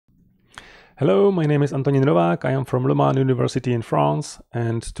Hello, my name is Antonin Novak. I am from Le Mans University in France,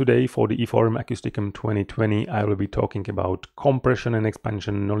 and today for the eForum Acousticum 2020 I will be talking about compression and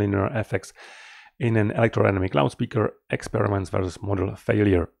expansion nonlinear effects in an electrodynamic loudspeaker, experiments versus model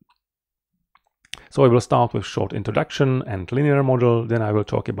failure. So I will start with short introduction and linear model, then I will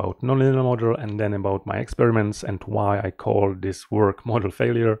talk about nonlinear model, and then about my experiments and why I call this work model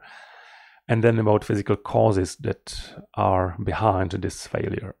failure, and then about physical causes that are behind this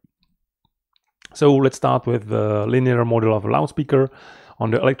failure. So let's start with the linear model of a loudspeaker. On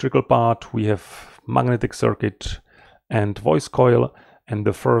the electrical part, we have magnetic circuit and voice coil, and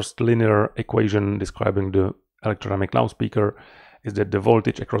the first linear equation describing the electrodynamic loudspeaker is that the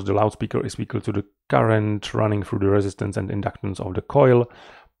voltage across the loudspeaker is equal to the current running through the resistance and inductance of the coil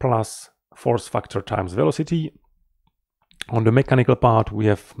plus force factor times velocity. On the mechanical part, we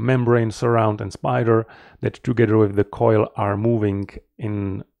have membrane, surround, and spider that together with the coil are moving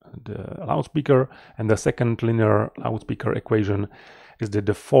in the loudspeaker, and the second linear loudspeaker equation is that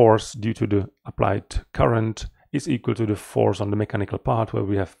the force due to the applied current is equal to the force on the mechanical part, where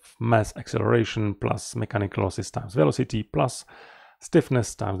we have mass acceleration plus mechanical losses times velocity plus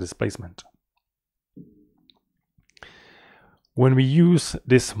stiffness times displacement. When we use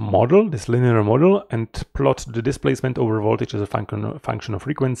this model, this linear model, and plot the displacement over voltage as a function of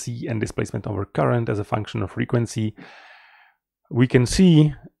frequency and displacement over current as a function of frequency, we can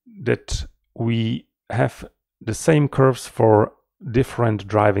see that we have the same curves for different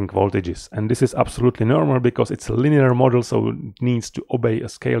driving voltages, and this is absolutely normal because it's a linear model, so it needs to obey a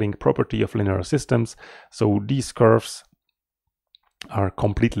scaling property of linear systems. So these curves are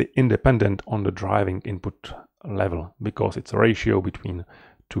completely independent on the driving input level because it's a ratio between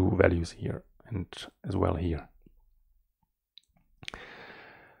two values here and as well here.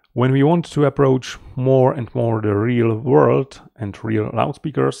 When we want to approach more and more the real world and real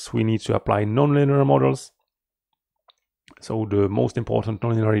loudspeakers, we need to apply nonlinear models. So the most important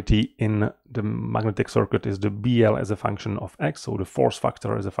nonlinearity in the magnetic circuit is the BL as a function of X, so the force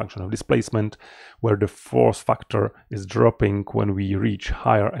factor as a function of displacement, where the force factor is dropping when we reach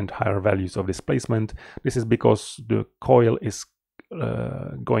higher and higher values of displacement. This is because the coil is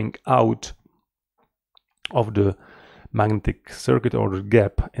going out of the magnetic circuit or the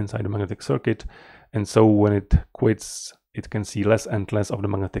gap inside the magnetic circuit, and so when it quits, it can see less and less of the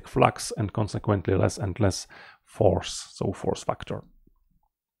magnetic flux and consequently less and less force, so force factor.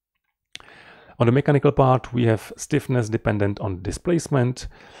 On the mechanical part, we have stiffness dependent on displacement.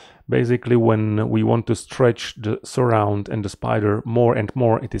 Basically, when we want to stretch the surround and the spider more and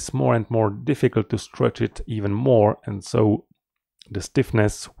more, it is more and more difficult to stretch it even more, and so the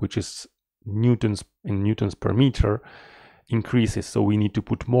stiffness, which is newtons per meter, increases. So we need to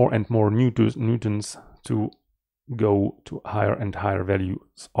put more and more newtons to go to higher and higher values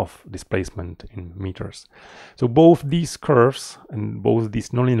of displacement in meters. So both these curves and both these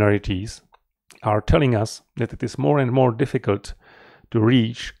nonlinearities are telling us that it is more and more difficult to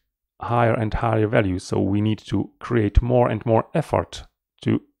reach higher and higher values. So we need to create more and more effort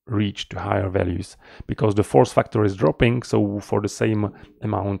to reach to higher values because the force factor is dropping. So for the same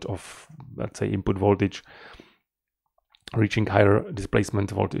amount of, let's say, input voltage reaching higher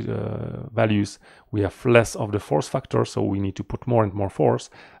displacement voltage values, we have less of the force factor, so we need to put more and more force.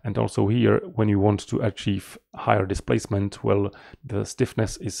 And also here, when you want to achieve higher displacement, well, the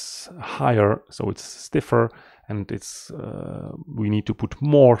stiffness is higher, so it's stiffer, and it's we need to put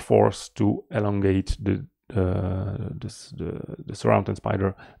more force to elongate the surround and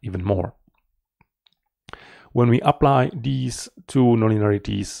spider even more. When we apply these two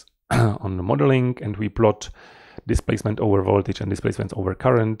nonlinearities on the modeling and we plot displacement over voltage and displacement over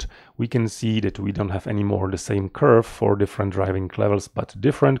current, we can see that we don't have anymore the same curve for different driving levels, but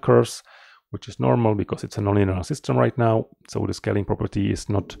different curves, which is normal because it's a nonlinear system right now, so the scaling property is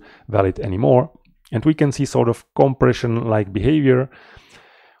not valid anymore. And we can see sort of compression-like behavior,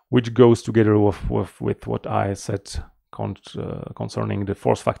 which goes together with what I said concerning the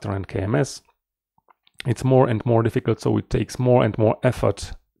force factor and KMS. It's more and more difficult, so it takes more and more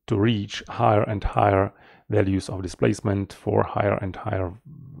effort to reach higher and higher values of displacement for higher and higher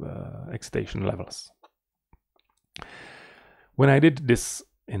excitation levels. When I did this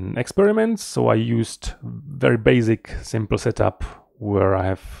in experiments, so I used very basic, simple setup where I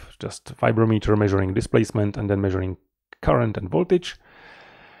have just vibrometer measuring displacement and then measuring current and voltage.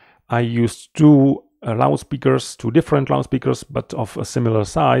 I used two loudspeakers, two different loudspeakers, but of a similar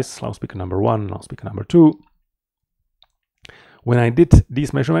size, loudspeaker number 1, loudspeaker number 2. When I did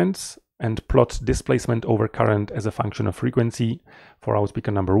these measurements and plot displacement over current as a function of frequency for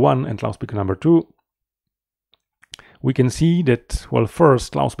loudspeaker number 1 and loudspeaker number 2, we can see that, well,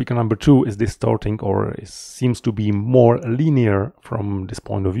 first loudspeaker number 2 is distorting, or seems to be more linear from this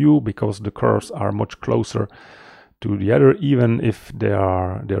point of view, because the curves are much closer to the other, even if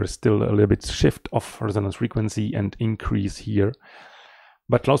there is still a little bit shift of resonance frequency and increase here.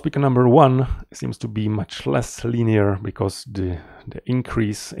 But loudspeaker number 1 seems to be much less linear, because the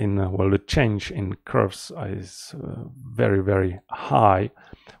increase in, well, the change in curves is very, very high.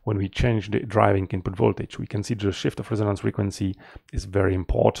 When we change the driving input voltage, we can see the shift of resonance frequency is very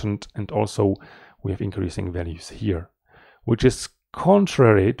important, and also we have increasing values here, which is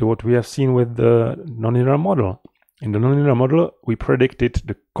contrary to what we have seen with the nonlinear model. In the nonlinear model, we predicted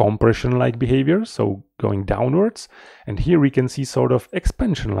the compression-like behavior, so going downwards, and here we can see sort of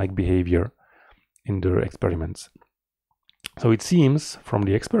expansion-like behavior in the experiments. So it seems from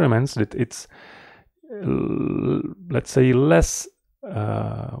the experiments that it's, let's say, less,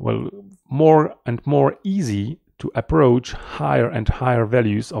 well, more and more easy to approach higher and higher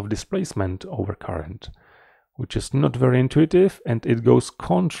values of displacement over current, which is not very intuitive, and it goes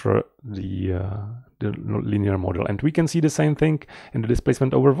contra the linear model. And we can see the same thing in the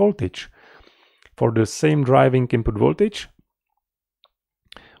displacement over voltage. For the same driving input voltage,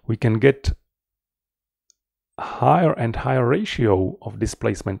 we can get higher and higher ratio of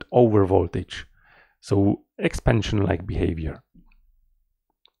displacement over voltage, so expansion-like behavior.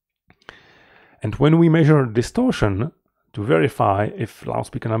 And when we measure distortion to verify if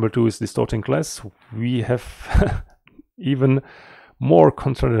loudspeaker number 2 is distorting less, we have even more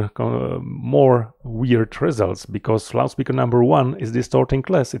weird results, because loudspeaker number 1 is distorting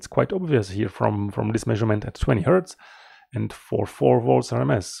less. It's quite obvious here from this measurement at 20 Hz, and for 4 volts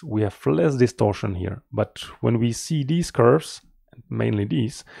RMS we have less distortion here. But when we see these curves, mainly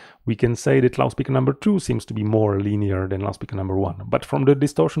these, we can say that loudspeaker number 2 seems to be more linear than loudspeaker number 1. But from the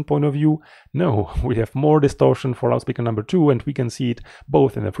distortion point of view, no, we have more distortion for loudspeaker number 2, and we can see it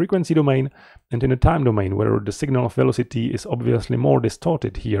both in the frequency domain and in the time domain, where the signal of velocity is obviously more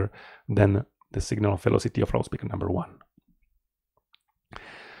distorted here than the signal of velocity of loudspeaker number 1.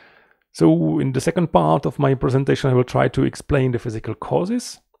 So in the second part of my presentation, I will try to explain the physical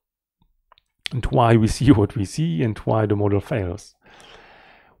causes and why we see what we see and why the model fails.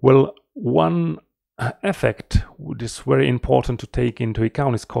 Well, one effect which is very important to take into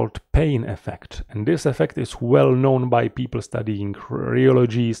account is called pain effect. And this effect is well known by people studying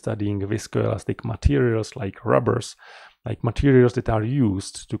rheology, studying viscoelastic materials like rubbers, like materials that are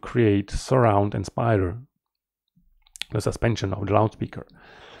used to create surround and spider, the suspension of the loudspeaker.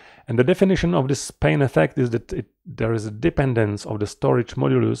 And the definition of this pain effect is that there is a dependence of the storage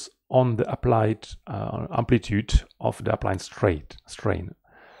modulus on the applied amplitude of the applied strain,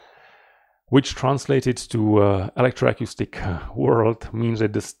 which translated to electroacoustic world means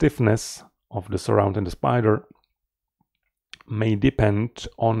that the stiffness of the surround and the spider may depend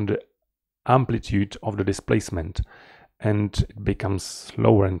on the amplitude of the displacement, and it becomes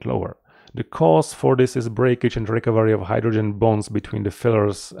lower and lower. The cause for this is breakage and recovery of hydrogen bonds between the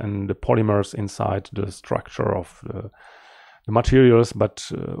fillers and the polymers inside the structure of the materials, but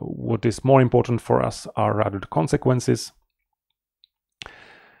what is more important for us are rather the consequences.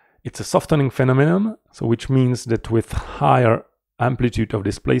 It's a softening phenomenon, so which means that with higher amplitude of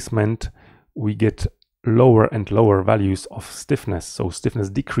displacement we get lower and lower values of stiffness, so stiffness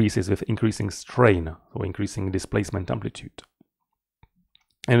decreases with increasing strain, so increasing displacement amplitude.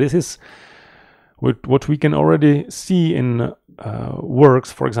 And this is what we can already see in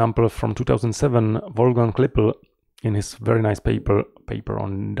works, for example, from 2007, Wolfgang Klippel, in his very nice paper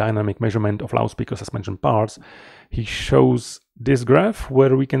on dynamic measurement of loudspeaker suspension parts. He shows this graph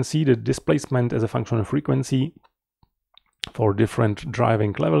where we can see the displacement as a function of frequency for different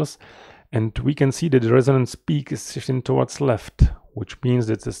driving levels, and we can see that the resonance peak is shifting towards left, which means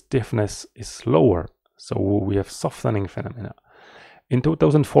that the stiffness is lower, so we have softening phenomena. In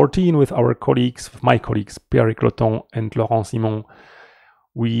 2014, with my colleagues Pierre Cloton and Laurent Simon,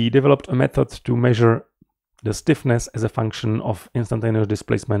 we developed a method to measure the stiffness as a function of instantaneous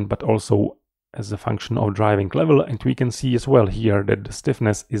displacement, but also as a function of driving level. And we can see as well here that the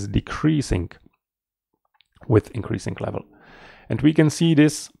stiffness is decreasing with increasing level. And we can see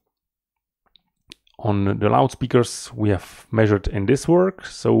this on the loudspeakers we have measured in this work.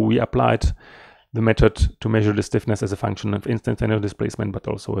 So we applied the method to measure the stiffness as a function of instantaneous displacement, but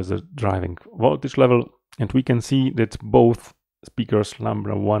also as a driving voltage level. And we can see that both speakers,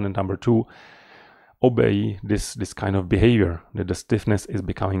 number 1 and number 2, obey this kind of behavior, that the stiffness is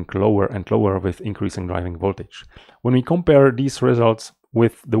becoming lower and lower with increasing driving voltage. When we compare these results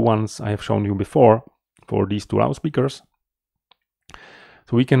with the ones I have shown you before for these two loudspeakers,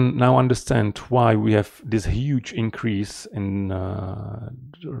 So we can now understand why we have this huge increase in the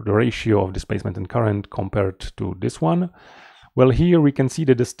ratio of displacement and current compared to this one. Well, here we can see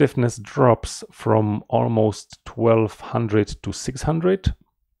that the stiffness drops from almost 1200 to 600.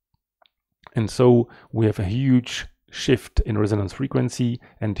 And so we have a huge shift in resonance frequency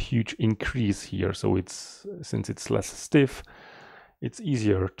and huge increase here. So since it's less stiff, it's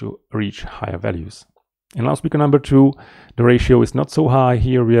easier to reach higher values. In loudspeaker number 2, the ratio is not so high.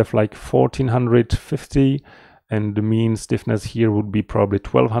 Here we have like 1450, and the mean stiffness here would be probably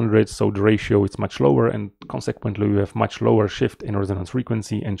 1200. So the ratio is much lower, and consequently we have much lower shift in resonance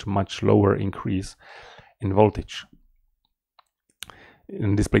frequency and much lower increase in voltage.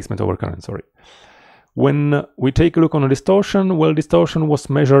 In displacement over current, sorry. When we take a look on a distortion, well, distortion was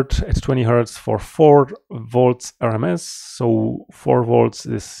measured at 20 Hz for 4 volts RMS. So 4 volts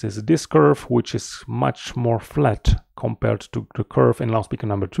is this curve, which is much more flat compared to the curve in loudspeaker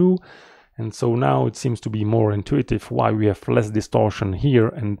number 2. And so now it seems to be more intuitive why we have less distortion here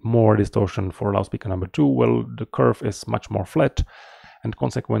and more distortion for loudspeaker number 2. Well, the curve is much more flat, and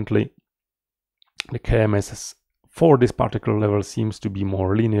consequently the KMS for this particular level seems to be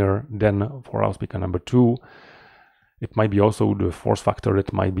more linear than for loudspeaker number 2. It might be also the force factor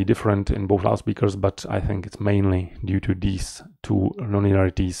that might be different in both loudspeakers, but I think it's mainly due to these two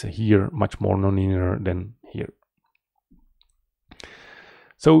nonlinearities here, much more nonlinear than here.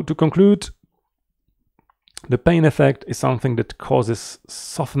 So to conclude, the pain effect is something that causes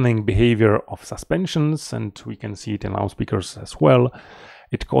softening behavior of suspensions, and we can see it in loudspeakers as well.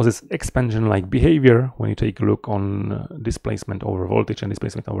 It causes expansion-like behavior when you take a look on displacement over voltage and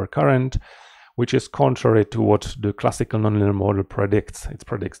displacement over current, which is contrary to what the classical nonlinear model predicts. It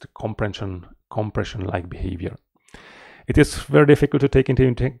predicts the compression-like behavior. It is very difficult to take into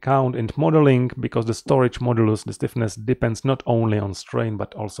account in modeling because the storage modulus, the stiffness, depends not only on strain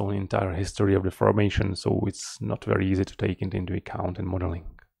but also on the entire history of the formation, so it's not very easy to take it into account in modeling.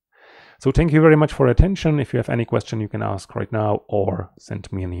 So thank you very much for your attention. If you have any question, you can ask right now or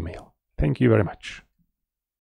send me an email. Thank you very much.